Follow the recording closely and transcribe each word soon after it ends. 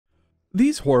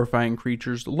These horrifying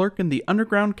creatures lurk in the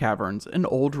underground caverns and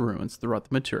old ruins throughout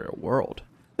the material world.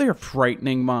 They are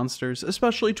frightening monsters,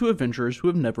 especially to adventurers who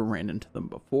have never ran into them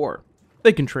before.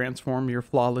 They can transform your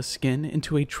flawless skin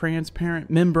into a transparent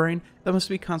membrane that must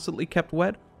be constantly kept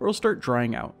wet or it'll start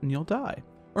drying out and you'll die.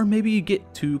 Or maybe you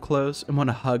get too close and want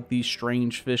to hug these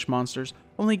strange fish monsters,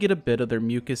 only get a bit of their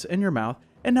mucus in your mouth,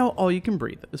 and now all you can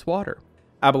breathe is water.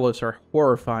 Aboleths are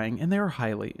horrifying and they are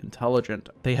highly intelligent.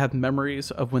 They have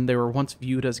memories of when they were once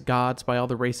viewed as gods by all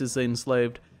the races they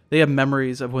enslaved. They have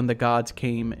memories of when the gods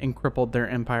came and crippled their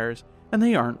empires, and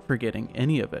they aren't forgetting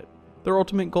any of it. Their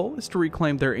ultimate goal is to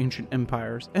reclaim their ancient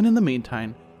empires, and in the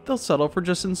meantime, they'll settle for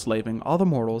just enslaving all the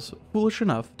mortals foolish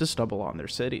enough to stumble on their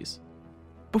cities.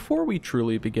 Before we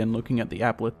truly begin looking at the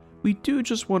Aboleth, we do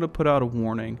just want to put out a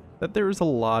warning that there is a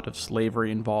lot of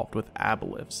slavery involved with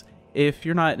Aboleths. If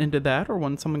you're not into that or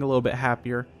want something a little bit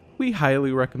happier, we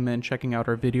highly recommend checking out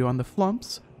our video on the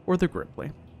Flumphs or the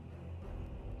Grippli.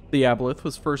 The Aboleth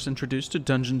was first introduced to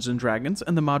Dungeons & Dragons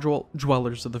and the module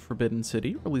Dwellers of the Forbidden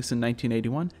City, released in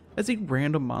 1981, as a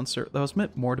random monster that was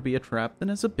meant more to be a trap than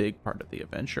as a big part of the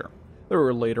adventure. They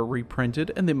were later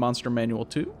reprinted in the Monster Manual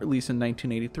 2, released in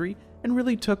 1983, and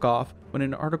really took off when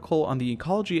an article on the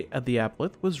ecology of the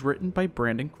Aboleth was written by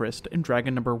Brandon Christ in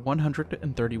Dragon number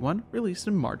 131, released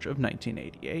in March of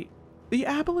 1988. The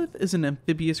Aboleth is an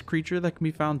amphibious creature that can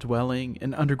be found dwelling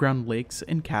in underground lakes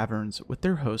and caverns with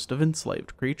their host of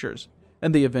enslaved creatures.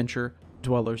 In the adventure,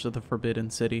 Dwellers of the Forbidden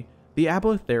City, the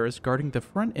Aboleth there is guarding the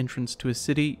front entrance to a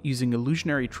city using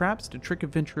illusionary traps to trick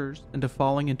adventurers into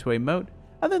falling into a moat,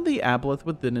 and then the Aboleth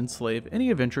would then enslave any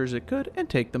adventurers it could and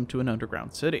take them to an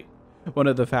underground city. One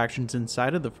of the factions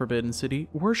inside of the Forbidden City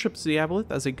worships the Aboleth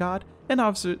as a god and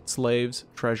offers it slaves,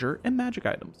 treasure, and magic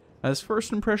items. As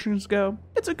first impressions go,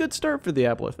 it's a good start for the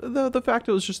Aboleth, though the fact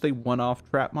it was just a one-off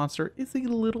trap monster is a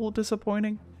little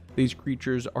disappointing. These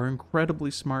creatures are incredibly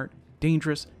smart,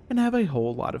 dangerous, and have a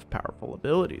whole lot of powerful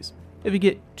abilities. If you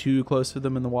get too close to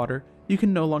them in the water, you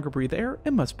can no longer breathe air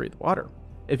and must breathe water.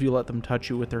 If you let them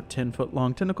touch you with their 10-foot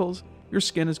long tentacles, your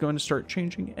skin is going to start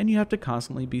changing and you have to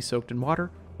constantly be soaked in water,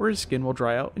 or your skin will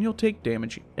dry out and you'll take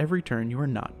damage every turn you are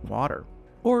not in water.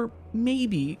 Or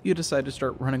maybe you decide to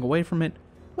start running away from it.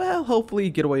 Well, hopefully you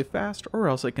get away fast, or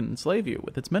else it can enslave you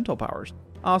with its mental powers.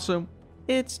 Also,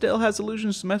 it still has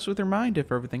illusions to mess with your mind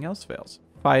if everything else fails.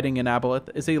 Fighting an Aboleth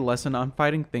is a lesson on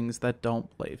fighting things that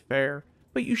don't play fair,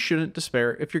 but you shouldn't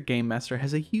despair if your game master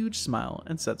has a huge smile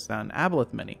and sets down an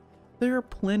Aboleth mini. There are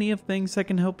plenty of things that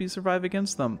can help you survive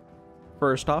against them.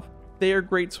 First off, they are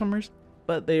great swimmers,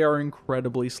 but they are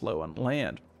incredibly slow on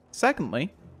land.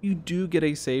 Secondly, you do get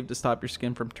a save to stop your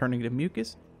skin from turning to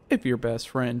mucus. If your best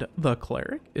friend, the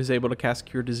cleric, is able to cast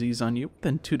Cure Disease on you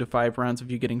within 2 to 5 rounds of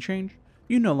you getting changed,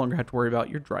 you no longer have to worry about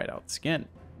your dried out skin,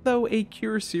 though a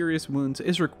Cure Serious Wounds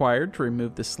is required to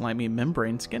remove the slimy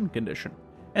membrane skin condition.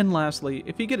 And lastly,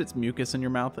 if you get its mucus in your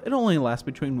mouth, it only lasts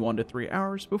between 1 to 3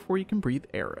 hours before you can breathe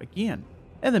air again.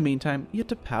 In the meantime, you have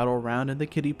to paddle around in the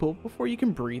kiddie pool before you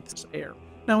can breathe air.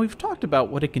 Now we've talked about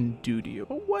what it can do to you,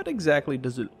 but what exactly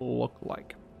does it look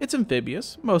like? It's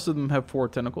amphibious, most of them have 4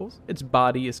 tentacles, its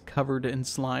body is covered in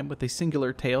slime with a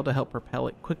singular tail to help propel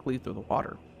it quickly through the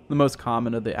water. The most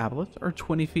common of the Aboleths are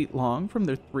 20 feet long from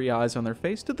their 3 eyes on their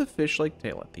face to the fish-like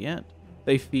tail at the end.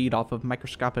 They feed off of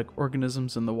microscopic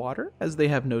organisms in the water as they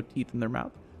have no teeth in their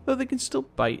mouth, though they can still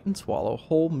bite and swallow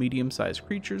whole medium-sized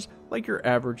creatures like your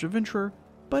average adventurer,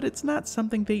 but it's not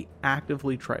something they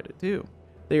actively try to do.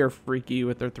 They are freaky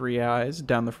with their 3 eyes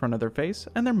down the front of their face,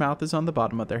 and their mouth is on the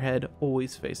bottom of their head,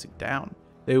 always facing down.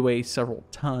 They weigh several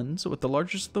tons, with the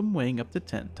largest of them weighing up to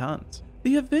 10 tons.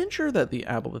 The adventure that the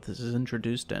Aboleth is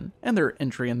introduced in, and their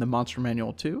entry in the Monster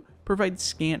Manual 2, provide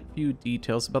scant few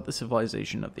details about the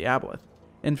civilization of the Aboleth.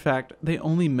 In fact, they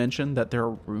only mention that there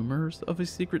are rumors of a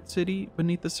secret city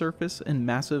beneath the surface in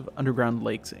massive underground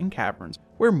lakes and caverns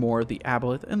where more of the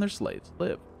Aboleth and their slaves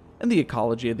live. In the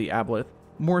ecology of the Aboleth,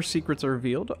 more secrets are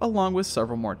revealed, along with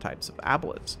several more types of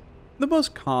Aboleths. The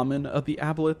most common of the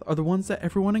Aboleth are the ones that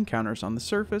everyone encounters on the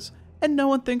surface, and no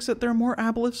one thinks that there are more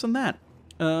Aboleths than that.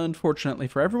 Unfortunately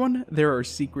for everyone, there are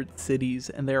secret cities,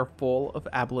 and they are full of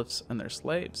Aboleths and their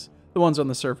slaves. The ones on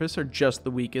the surface are just the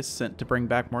weakest, sent to bring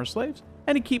back more slaves,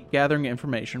 and to keep gathering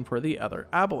information for the other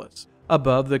Aboleths.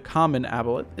 Above the common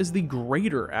Aboleth is the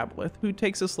greater Aboleth, who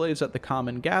takes the slaves that the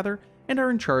common gather, and are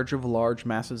in charge of large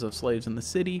masses of slaves in the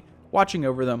city, watching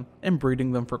over them and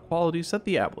breeding them for qualities that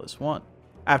the Aboleths want.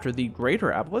 After the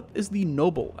greater Aboleth is the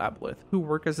noble Aboleth, who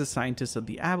work as the scientists of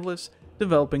the Aboleths,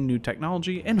 developing new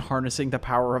technology and harnessing the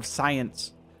power of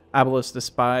science. Aboleths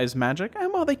despise magic,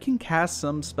 and while they can cast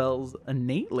some spells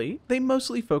innately, they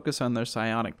mostly focus on their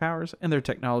psionic powers and their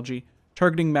technology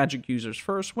targeting magic users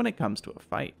first when it comes to a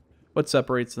fight. What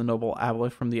separates the noble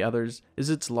Aboleth from the others is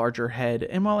its larger head,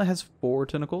 and while it has 4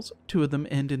 tentacles, 2 of them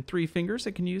end in 3 fingers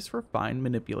it can use for fine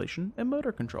manipulation and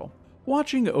motor control.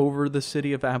 Watching over the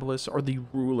city of Aboleths are the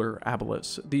ruler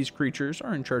Aboleths. These creatures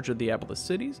are in charge of the Aboleth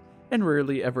cities and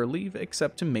rarely ever leave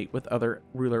except to mate with other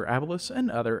ruler Aboleths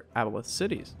and other Aboleth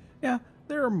cities. Yeah,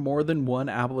 there are more than one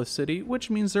Aboleth city, which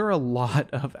means there are a lot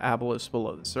of Aboleths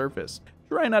below the surface.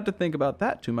 Try not to think about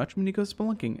that too much when you go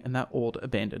spelunking in that old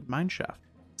abandoned mineshaft.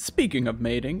 Speaking of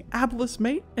mating, Aboleths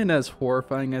mate, and as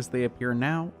horrifying as they appear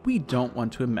now, we don't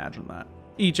want to imagine that.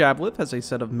 Each Aboleth has a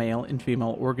set of male and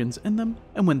female organs in them,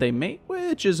 and when they mate,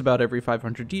 which is about every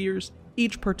 500 years,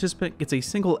 each participant gets a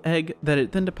single egg that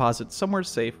it then deposits somewhere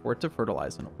safe for it to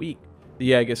fertilize in a week.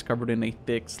 The egg is covered in a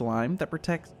thick slime that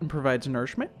protects and provides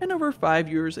nourishment, and over 5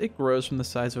 years it grows from the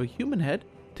size of a human head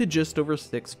to just over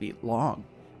 6 feet long.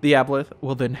 The Aboleth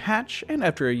will then hatch, and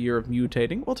after a year of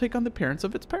mutating, will take on the appearance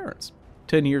of its parents.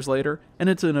 10 years later, and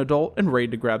it's an adult and ready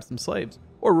to grab some slaves,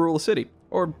 or rule a city,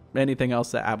 or anything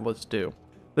else that Aboleths do.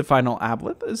 The final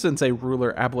Aboleth, since a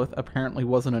ruler Aboleth apparently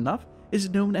wasn't enough, is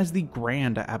known as the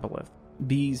Grand Aboleth.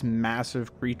 These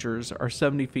massive creatures are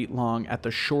 70 feet long at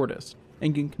the shortest,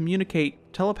 and can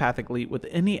communicate telepathically with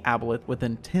any Aboleth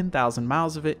within 10,000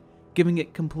 miles of it, giving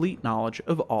it complete knowledge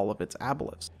of all of its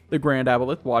Aboleths. The Grand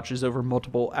Aboleth watches over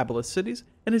multiple Aboleth cities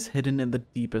and is hidden in the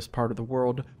deepest part of the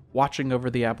world, watching over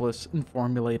the Aboleths and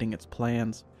formulating its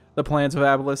plans. The plans of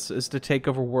Aboleths is to take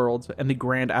over worlds, and the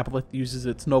Grand Aboleth uses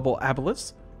its noble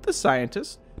Aboleths, the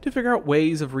scientists, to figure out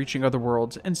ways of reaching other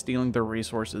worlds and stealing their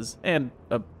resources, and,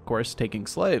 of course, taking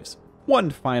slaves. One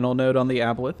final note on the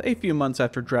Aboleth: a few months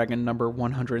after Dragon number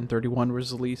 131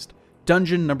 was released,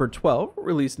 Dungeon number 12,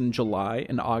 released in July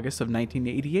and August of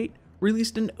 1988,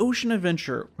 released an ocean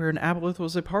adventure where an Aboleth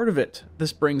was a part of it.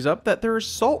 This brings up that there are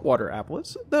saltwater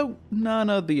Aboleths, though none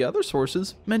of the other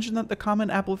sources mention that the common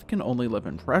Aboleth can only live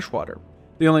in freshwater.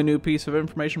 The only new piece of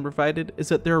information provided is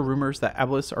that there are rumors that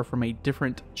Aboleths are from a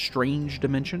different, strange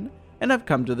dimension, and have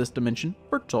come to this dimension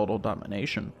for total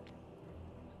domination.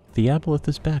 The Aboleth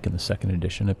is back in the 2nd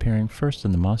edition, appearing first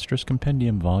in the Monstrous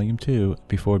Compendium Volume 2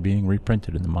 before being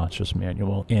reprinted in the Monstrous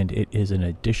Manual, and it is an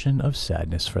edition of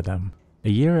sadness for them. A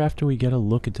year after we get a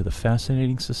look into the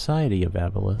fascinating society of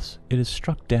Aboleths, it is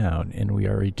struck down and we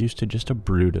are reduced to just a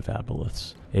brood of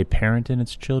Aboleths. A parent and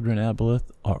its children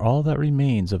Aboleth are all that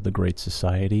remains of the great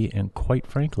society, and quite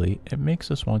frankly, it makes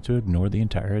us want to ignore the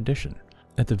entire edition.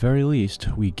 At the very least,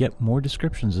 we get more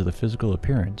descriptions of the physical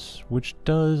appearance, which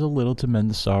does a little to mend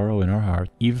the sorrow in our heart,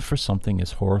 even for something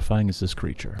as horrifying as this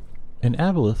creature. An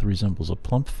Aboleth resembles a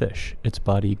plump fish, its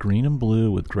body green and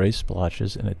blue with gray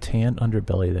splotches and a tan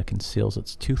underbelly that conceals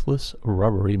its toothless,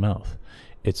 rubbery mouth.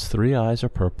 Its 3 eyes are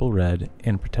purple-red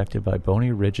and protected by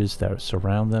bony ridges that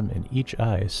surround them, and each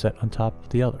eye is set on top of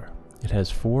the other. It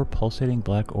has 4 pulsating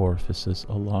black orifices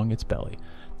along its belly.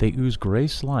 They ooze gray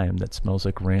slime that smells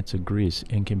like rancid grease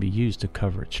and can be used to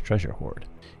cover its treasure hoard.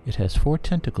 It has 4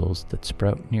 tentacles that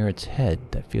sprout near its head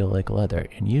that feel like leather,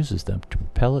 and uses them to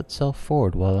propel itself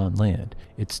forward while on land,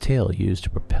 its tail used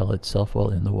to propel itself while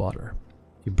in the water.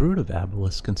 A brood of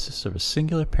Aboleths consists of a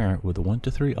singular parent with 1 to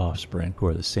 3 offspring who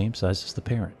are the same size as the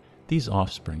parent. These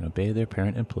offspring obey their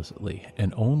parent implicitly,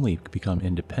 and only become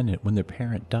independent when their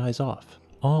parent dies off.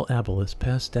 All Aboleths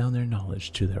pass down their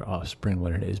knowledge to their offspring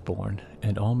when it is born,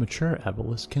 and all mature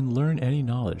Aboleths can learn any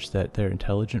knowledge that their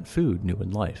intelligent food knew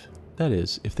in life. That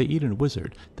is, if they eat a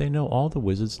wizard, they know all the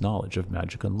wizard's knowledge of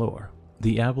magic and lore.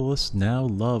 The Aboleths now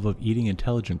love of eating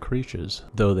intelligent creatures,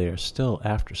 though they are still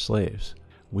after slaves,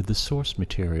 with the source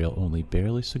material only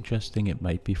barely suggesting it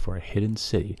might be for a hidden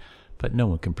city, but no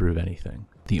one can prove anything.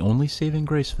 The only saving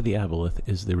grace for the Aboleth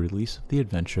is the release of the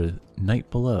adventure Night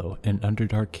Below, an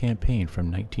Underdark campaign from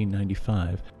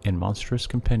 1995, and Monstrous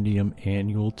Compendium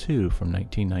Annual 2 from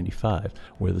 1995,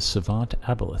 where the Savant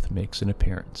Aboleth makes an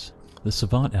appearance. The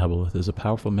Savant Aboleth is a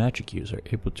powerful magic user,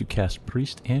 able to cast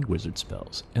priest and wizard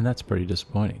spells, and that's pretty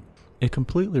disappointing. It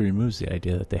completely removes the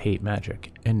idea that they hate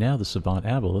magic, and now the Savant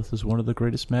Aboleth is one of the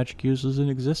greatest magic users in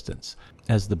existence,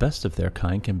 as the best of their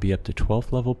kind can be up to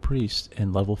 12th level priests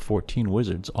and level 14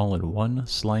 wizards all in one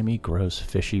slimy, gross,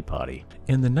 fishy body.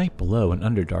 In the Night Below and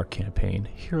Underdark campaign,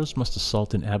 heroes must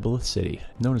assault an Aboleth city,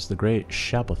 known as the Great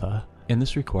Shabbatha, and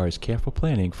this requires careful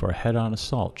planning, for a head-on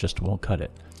assault just won't cut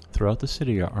it. Throughout the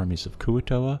city are armies of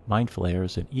Kuatoa, mind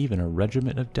flayers, and even a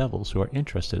regiment of devils who are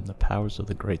interested in the powers of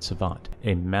the Great Savant,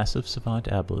 a massive Savant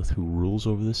Aboleth who rules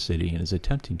over the city and is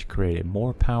attempting to create a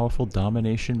more powerful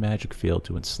domination magic field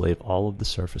to enslave all of the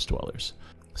surface dwellers.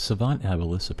 Savant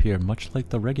Aboleths appear much like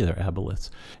the regular Aboleths,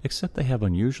 except they have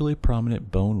unusually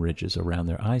prominent bone ridges around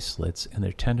their eye slits, and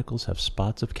their tentacles have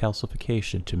spots of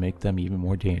calcification to make them even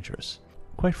more dangerous.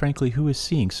 Quite frankly, who is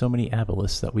seeing so many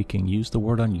Aboleths that we can use the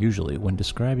word unusually when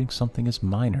describing something as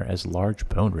minor as large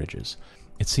bone ridges?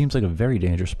 It seems like a very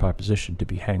dangerous proposition to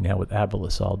be hanging out with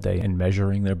Aboleths all day and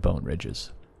measuring their bone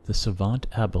ridges. The Savant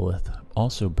Aboleth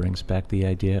also brings back the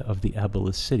idea of the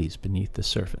Aboleth cities beneath the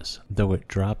surface, though it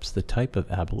drops the type of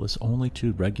Aboleths only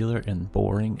to regular and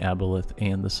boring Aboleth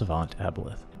and the Savant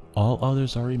Aboleth. All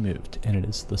others are removed, and it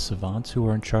is the Savants who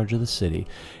are in charge of the city,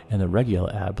 and the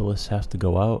regular Aboleths have to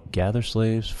go out, gather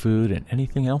slaves, food, and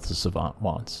anything else the Savant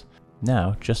wants.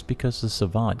 Now, just because the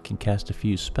Savant can cast a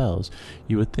few spells,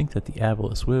 you would think that the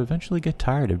Aboleths would eventually get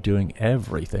tired of doing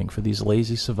everything for these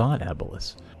lazy Savant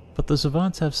Aboleths. But the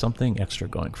Savants have something extra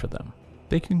going for them.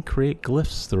 They can create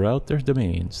glyphs throughout their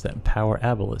domains that empower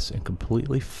Aboleths and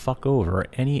completely fuck over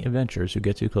any adventurers who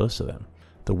get too close to them.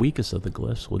 The weakest of the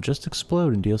glyphs will just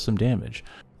explode and deal some damage,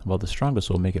 while the strongest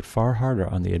will make it far harder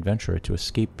on the adventurer to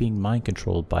escape being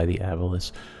mind-controlled by the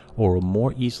Aboleths, or will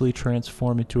more easily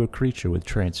transform into a creature with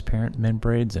transparent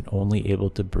membranes and only able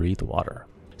to breathe water.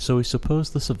 So we suppose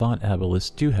the Savant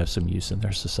Aboleths do have some use in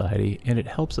their society, and it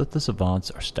helps that the Savants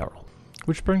are sterile.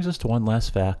 Which brings us to one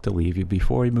last fact to leave you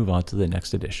before we move on to the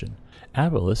next edition.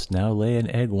 Aboleths now lay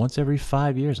an egg once every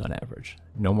 5 years on average.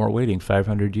 No more waiting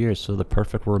 500 years for the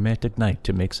perfect romantic night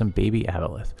to make some baby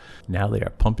Aboleth. Now they are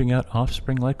pumping out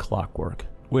offspring like clockwork,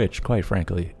 which, quite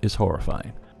frankly, is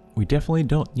horrifying. We definitely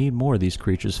don't need more of these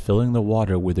creatures filling the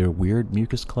water with their weird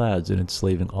mucus clouds and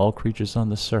enslaving all creatures on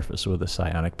the surface with their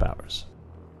psionic powers.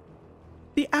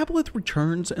 The Aboleth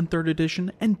returns in 3rd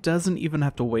edition and doesn't even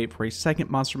have to wait for a second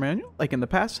monster manual like in the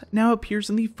past. Now appears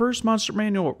in the first monster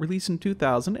manual released in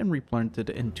 2000 and reprinted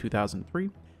in 2003,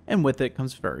 and with it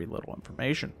comes very little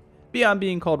information. Beyond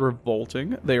being called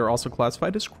revolting, they are also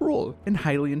classified as cruel and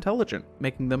highly intelligent,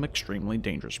 making them extremely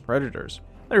dangerous predators.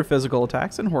 Their physical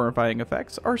attacks and horrifying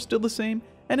effects are still the same,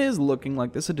 and it is looking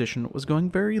like this edition was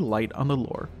going very light on the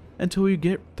lore until we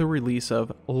get the release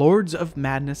of Lords of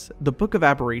Madness, the Book of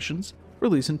Aberrations,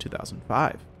 released in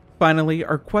 2005. Finally,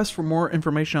 our quest for more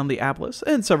information on the Aboleths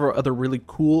and several other really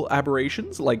cool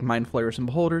aberrations like Mind Flayers and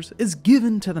Beholders is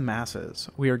given to the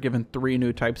masses. We are given 3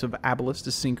 new types of Aboleths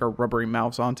to sink our rubbery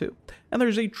mouths onto, and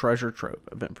there's a treasure trove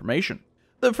of information.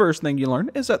 The first thing you learn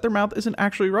is that their mouth isn't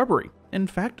actually rubbery. In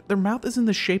fact, their mouth is in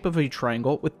the shape of a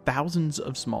triangle with thousands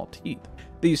of small teeth.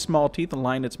 These small teeth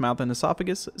line its mouth and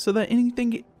esophagus so that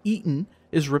anything eaten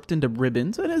is ripped into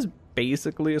ribbons and is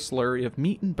basically a slurry of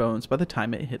meat and bones by the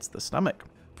time it hits the stomach.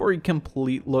 For a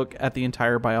complete look at the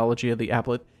entire biology of the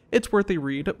Aboleth, it's worth a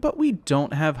read, but we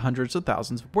don't have hundreds of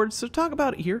thousands of words to talk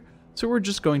about it here, so we're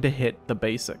just going to hit the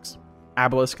basics.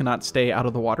 Aboleths cannot stay out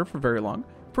of the water for very long.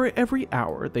 For every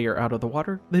hour they are out of the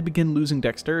water, they begin losing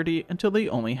dexterity until they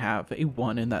only have a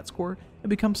 1 in that score and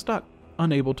become stuck,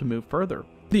 unable to move further.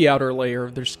 The outer layer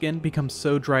of their skin becomes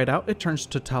so dried out it turns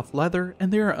to tough leather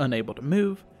and they are unable to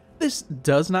move. This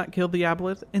does not kill the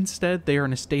Aboleth, instead they are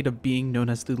in a state of being known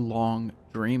as the Long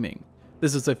Dreaming.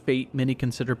 This is a fate many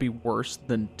consider be worse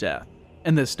than death.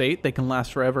 In this state, they can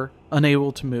last forever,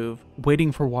 unable to move,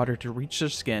 waiting for water to reach their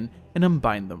skin and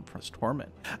unbind them from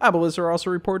torment. Aboleths are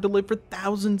also reported to live for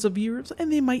thousands of years,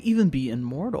 and they might even be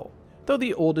immortal. Though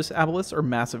the oldest Aboleths are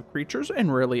massive creatures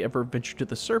and rarely ever venture to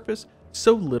the surface,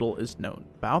 so little is known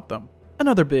about them.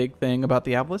 Another big thing about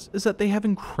the Aboleths is that they have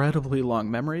incredibly long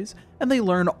memories, and they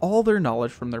learn all their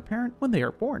knowledge from their parent when they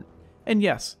are born. And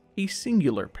yes, a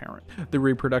singular parent. The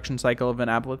reproduction cycle of an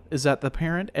Aboleth is that the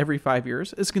parent, every 5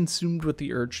 years, is consumed with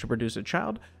the urge to produce a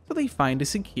child, so they find a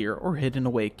secure or hidden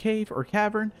away cave or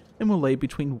cavern and will lay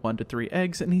between 1 to 3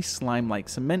 eggs in a slime-like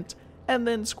cement, and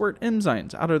then squirt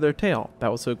enzymes out of their tail that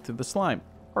will soak through the slime,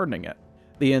 hardening it.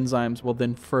 The enzymes will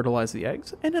then fertilize the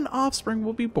eggs, and an offspring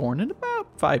will be born in about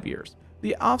 5 years.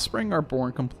 The offspring are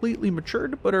born completely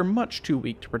matured, but are much too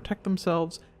weak to protect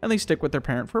themselves, and they stick with their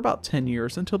parent for about 10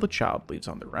 years until the child leaves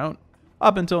on their own.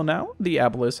 Up until now, the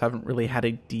Aboleths haven't really had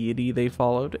a deity they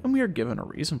followed, and we are given a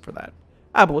reason for that.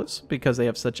 Aboleths, because they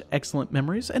have such excellent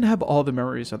memories and have all the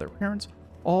memories of their parents,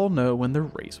 all know when their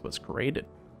race was created.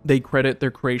 They credit their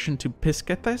creation to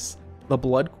Piscathus, the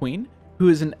Blood Queen, who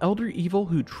is an elder evil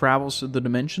who travels through the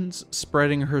dimensions,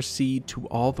 spreading her seed to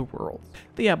all the world.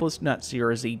 The Aboleths do not see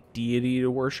her as a deity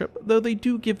to worship, though they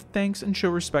do give thanks and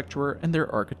show respect to her and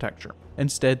their architecture.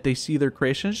 Instead, they see their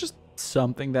creation as just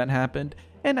something that happened,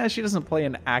 and as she doesn't play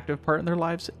an active part in their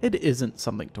lives, it isn't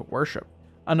something to worship.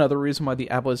 Another reason why the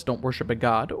Aboleths don't worship a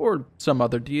god or some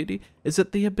other deity is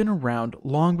that they have been around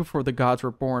long before the gods were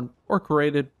born or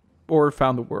created or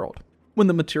found the world. When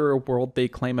the material world they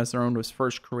claim as their own was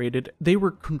first created, they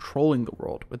were controlling the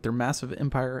world with their massive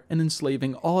empire and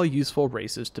enslaving all useful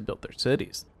races to build their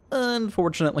cities.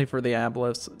 Unfortunately for the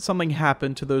Aboleths, something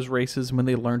happened to those races when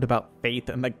they learned about faith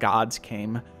and the gods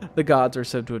came. The gods are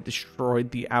said to have destroyed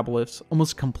the Aboleths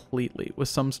almost completely, with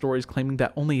some stories claiming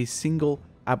that only a single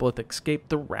Aboleth escaped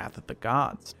the wrath of the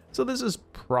gods. So this is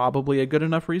probably a good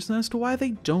enough reason as to why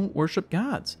they don't worship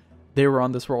gods. They were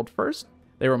on this world first,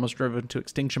 they were almost driven to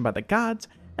extinction by the gods,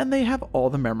 and they have all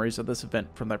the memories of this event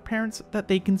from their parents that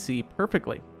they can see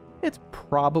perfectly. It's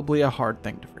probably a hard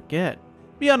thing to forget.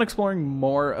 Beyond exploring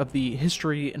more of the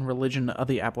history and religion of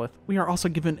the Aboleth, we are also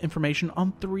given information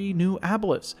on 3 new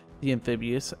Aboleths: the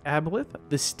amphibious Aboleth,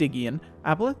 the Stygian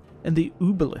Aboleth, and the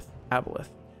Aboleth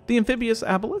Aboleth. The amphibious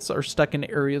Aboleths are stuck in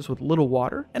areas with little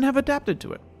water and have adapted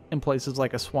to it. In places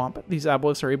like a swamp, these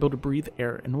Aboleths are able to breathe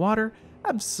air and water,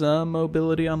 have some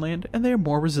mobility on land, and they are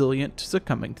more resilient to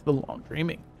succumbing to the long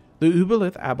dreaming. The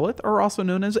Aboleth Aboleth are also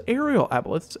known as aerial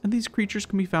Aboleths, and these creatures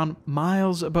can be found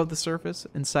miles above the surface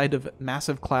inside of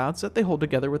massive clouds that they hold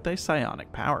together with a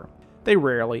psionic power. They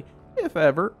rarely, if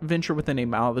ever, venture within a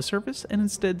mile of the surface and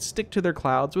instead stick to their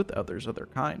clouds with others of their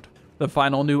kind. The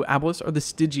final new Aboleths are the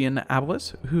Stygian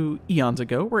Aboleths, who eons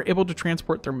ago were able to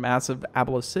transport their massive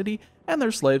Aboleth city and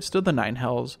their slaves to the Nine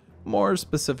Hells. More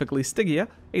specifically, Stygia,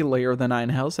 a layer of the Nine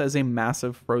Hells, has a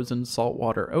massive frozen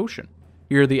saltwater ocean.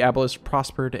 Here the Aboleths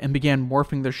prospered and began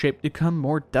morphing their shape to become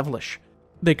more devilish.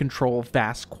 They control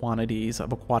vast quantities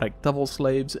of aquatic devil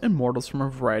slaves and mortals from a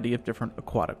variety of different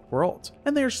aquatic worlds,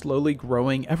 and they are slowly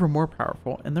growing ever more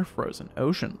powerful in their frozen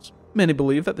oceans. Many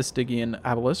believe that the Stygian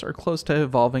Aboleths are close to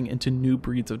evolving into new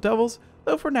breeds of devils,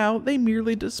 though for now they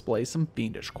merely display some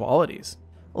fiendish qualities.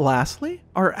 Lastly,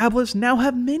 our Aboleths now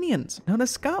have minions, known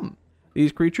as scum.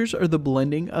 These creatures are the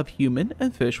blending of human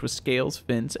and fish with scales,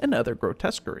 fins, and other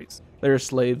grotesqueries. They are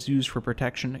slaves used for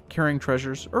protection, carrying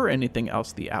treasures, or anything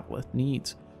else the Aboleth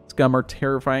needs. Scum are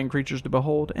terrifying creatures to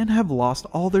behold and have lost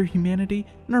all their humanity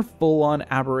and are full-on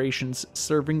aberrations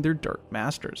serving their dark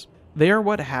masters. They are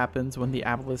what happens when the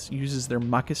Aboleths uses their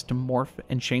mucus to morph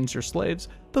and change their slaves,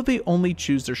 though they only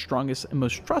choose their strongest and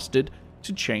most trusted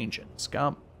to change into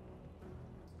scum.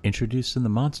 Introduced in the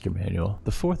Monster Manual, the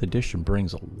 4th edition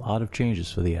brings a lot of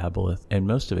changes for the Aboleth, and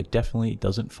most of it definitely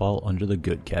doesn't fall under the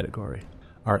good category.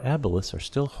 Our Aboleths are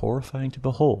still horrifying to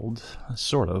behold,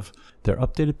 sort of. Their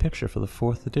updated picture for the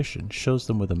 4th edition shows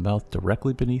them with a mouth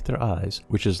directly beneath their eyes,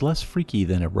 which is less freaky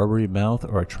than a rubbery mouth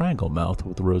or a triangle mouth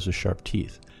with rows of sharp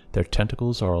teeth. Their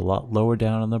tentacles are a lot lower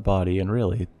down on their body, and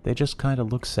really, they just kind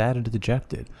of look sad and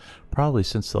dejected, probably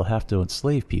since they'll have to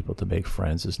enslave people to make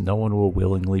friends, as no one will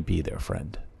willingly be their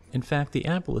friend. In fact, the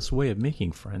Aboleth's way of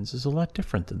making friends is a lot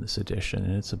different than this edition,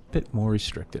 and it's a bit more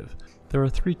restrictive. There are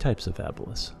 3 types of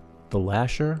Aboleths: the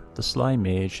Lasher, the Slime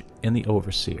Mage, and the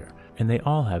Overseer, and they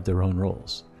all have their own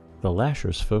roles. The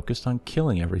Lasher is focused on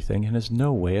killing everything and has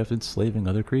no way of enslaving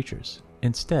other creatures.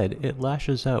 Instead, it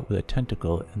lashes out with a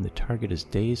tentacle and the target is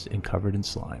dazed and covered in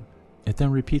slime. It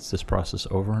then repeats this process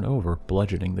over and over,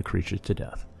 bludgeoning the creature to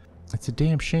death. It's a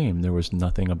damn shame there was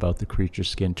nothing about the creature's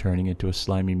skin turning into a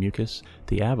slimy mucus.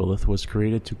 The Aboleth was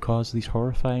created to cause these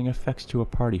horrifying effects to a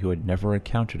party who had never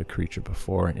encountered a creature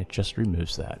before, and it just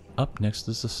removes that. Up next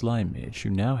is the Slime Mage, who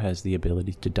now has the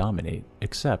ability to dominate,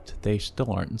 except they still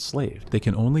aren't enslaved. They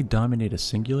can only dominate a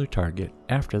singular target.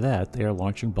 After that, they are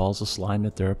launching balls of slime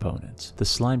at their opponents. The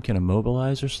slime can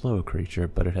immobilize or slow a creature,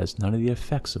 but it has none of the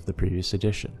effects of the previous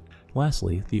edition.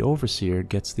 Lastly, the Overseer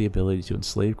gets the ability to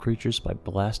enslave creatures by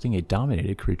blasting a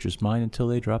dominated creature's mind until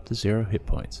they drop to 0 hit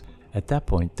points. At that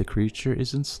point, the creature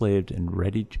is enslaved and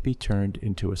ready to be turned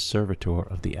into a servitor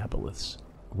of the Aboleths.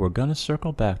 We're gonna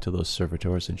circle back to those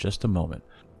servitors in just a moment.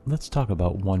 Let's talk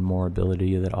about one more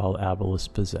ability that all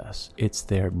Aboleths possess. It's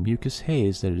their mucus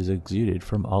haze that is exuded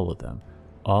from all of them.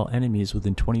 All enemies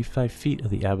within 25 feet of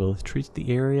the Aboleth treats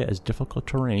the area as difficult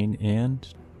terrain and,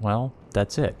 well,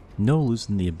 that's it. No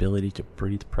losing the ability to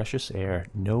breathe precious air,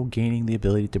 no gaining the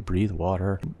ability to breathe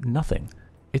water, nothing.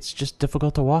 It's just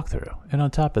difficult to walk through, and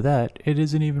on top of that, it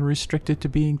isn't even restricted to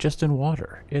being just in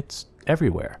water. It's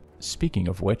everywhere. Speaking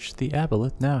of which, the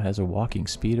Aboleth now has a walking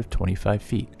speed of 25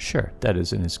 feet. Sure, that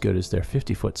isn't as good as their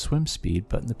 50-foot swim speed,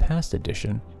 but in the past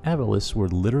edition, Aboleths were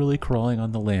literally crawling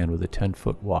on the land with a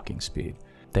 10-foot walking speed.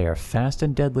 They are fast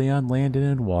and deadly on land and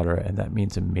in water, and that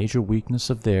means a major weakness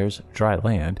of theirs, dry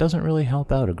land, doesn't really help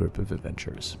out a group of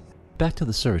adventurers. Back to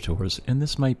the servitors, and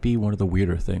this might be one of the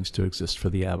weirder things to exist for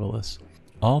the Aboleths.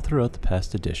 All throughout the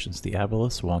past editions, the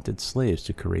Aboleths wanted slaves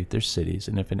to create their cities,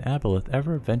 and if an Aboleth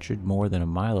ever ventured more than a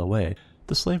mile away,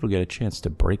 the slave would get a chance to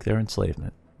break their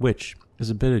enslavement. which is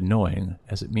a bit annoying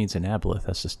as it means an Aboleth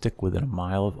has to stick within a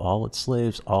mile of all its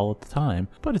slaves all at the time,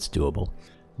 but it's doable.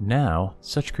 Now,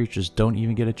 such creatures don't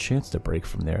even get a chance to break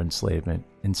from their enslavement.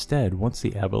 Instead, once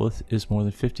the Aboleth is more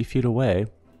than 50 feet away,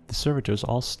 the servitors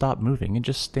all stop moving and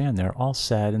just stand there all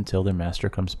sad until their master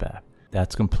comes back.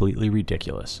 That's completely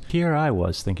ridiculous. Here I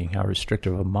was thinking how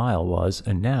restrictive a mile was,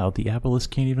 and now the Aboleths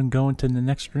can't even go into the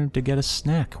next room to get a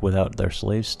snack without their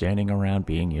slaves standing around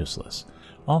being useless.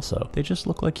 Also, they just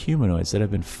look like humanoids that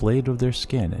have been flayed of their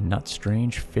skin and not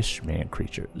strange fish-man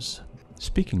creatures.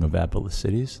 Speaking of Aboleth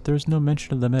cities, there is no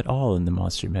mention of them at all in the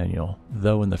Monster Manual,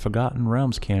 though in the Forgotten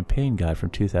Realms campaign guide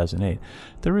from 2008,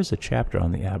 there is a chapter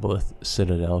on the Aboleth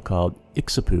Citadel called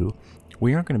Ixapu.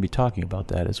 We aren't going to be talking about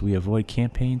that as we avoid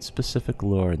campaign-specific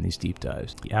lore in these deep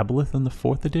dives. The Aboleth in the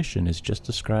 4th edition is just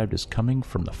described as coming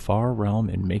from the far realm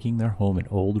and making their home in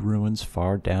old ruins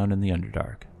far down in the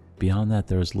Underdark. Beyond that,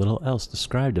 there is little else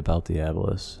described about the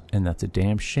Aboleths, and that's a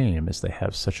damn shame as they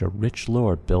have such a rich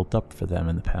lore built up for them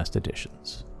in the past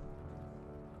editions.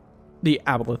 The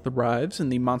Aboleth arrives in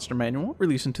the Monster Manual,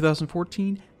 released in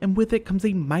 2014, and with it comes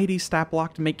a mighty stat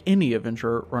block to make any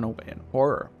adventurer run away in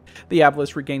horror. The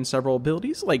Aboleths regain several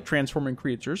abilities, like transforming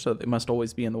creatures so they must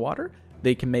always be in the water.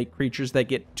 They can make creatures that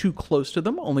get too close to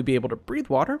them only be able to breathe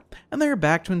water, and they are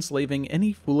back to enslaving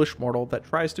any foolish mortal that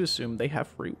tries to assume they have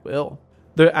free will.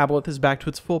 The Aboleth is back to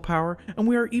its full power, and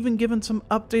we are even given some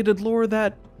updated lore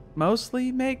that mostly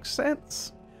makes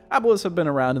sense. Aboleths have been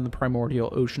around in the primordial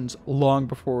oceans long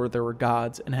before there were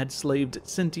gods and had slaved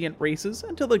sentient races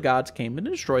until the gods came and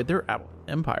destroyed their Aboleth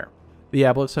empire. The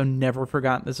Aboleths have never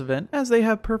forgotten this event as they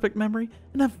have perfect memory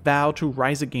and have vowed to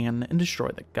rise again and destroy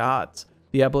the gods.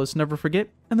 The Aboleths never forget,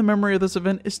 and the memory of this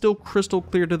event is still crystal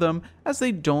clear to them as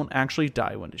they don't actually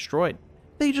die when destroyed.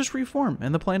 They just reform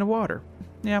in the plane of water.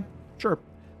 Yeah, sure,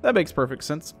 that makes perfect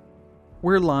sense.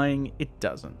 We're lying, it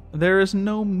doesn't. There is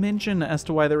no mention as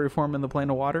to why they reform in the plane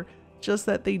of water, just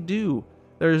that they do.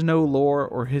 There is no lore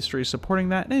or history supporting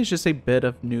that, and it's just a bit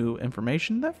of new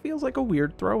information that feels like a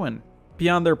weird throw-in.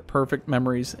 Beyond their perfect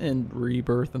memories and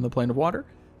rebirth in the plane of water,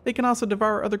 they can also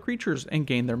devour other creatures and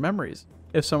gain their memories.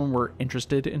 If someone were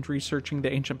interested in researching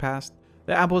the ancient past,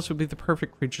 the Aboleths would be the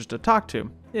perfect creatures to talk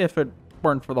to, if it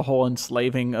weren't for the whole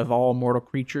enslaving of all mortal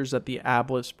creatures that the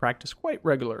Aboleths practice quite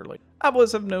regularly.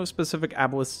 Aboleths have no specific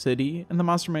Aboleth city in the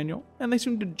Monster Manual, and they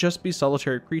seem to just be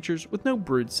solitary creatures with no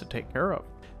broods to take care of.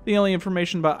 The only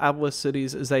information about Aboleth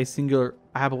cities is that a singular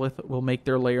Aboleth will make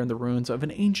their lair in the ruins of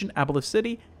an ancient Aboleth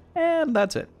city, and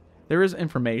that's it. There is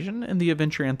information in the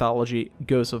adventure anthology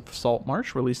Ghosts of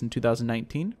Saltmarsh, released in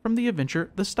 2019, from the adventure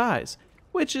The Styes,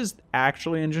 which is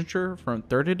actually an adventure from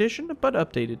 3rd edition, but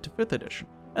updated to 5th edition.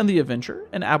 And the adventure,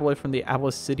 an Aboleth from the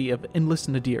Aboleth city of Endless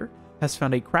Nadir, has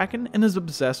found a kraken and is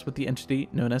obsessed with the entity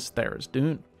known as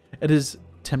Tharizdun. It is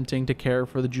tempting to care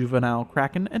for the juvenile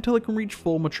kraken until it can reach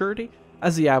full maturity,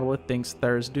 as the Aboleth thinks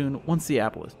Tharizdun wants the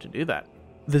Aboleth to do that.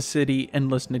 The city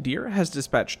Endless Nadir has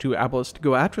dispatched 2 Aboleths to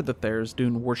go after the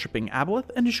Tharizdun worshipping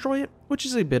Aboleth and destroy it, which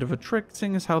is a bit of a trick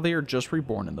seeing as how they are just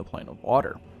reborn in the plane of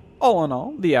water. All in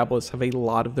all, the Aboleths have a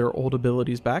lot of their old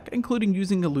abilities back, including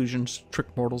using illusions to trick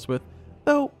mortals with,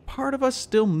 though part of us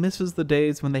still misses the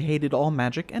days when they hated all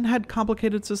magic and had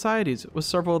complicated societies, with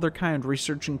several other kind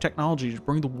researching technology to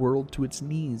bring the world to its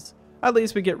knees. At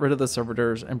least we get rid of the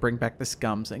servitors and bring back the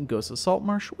scums and Ghosts of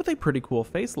Saltmarsh with a pretty cool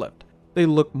facelift. They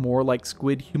look more like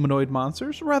squid humanoid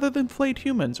monsters rather than flayed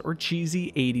humans or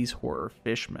cheesy 80s horror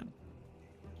fishmen.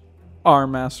 Our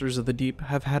Masters of the Deep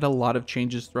have had a lot of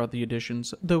changes throughout the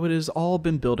editions, though it has all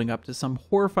been building up to some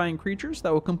horrifying creatures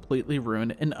that will completely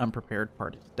ruin an unprepared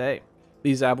party's day.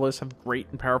 These Aboleths have great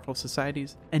and powerful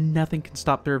societies, and nothing can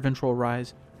stop their eventual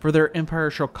rise, for their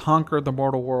empire shall conquer the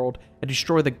mortal world and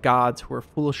destroy the gods who are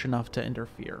foolish enough to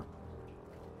interfere.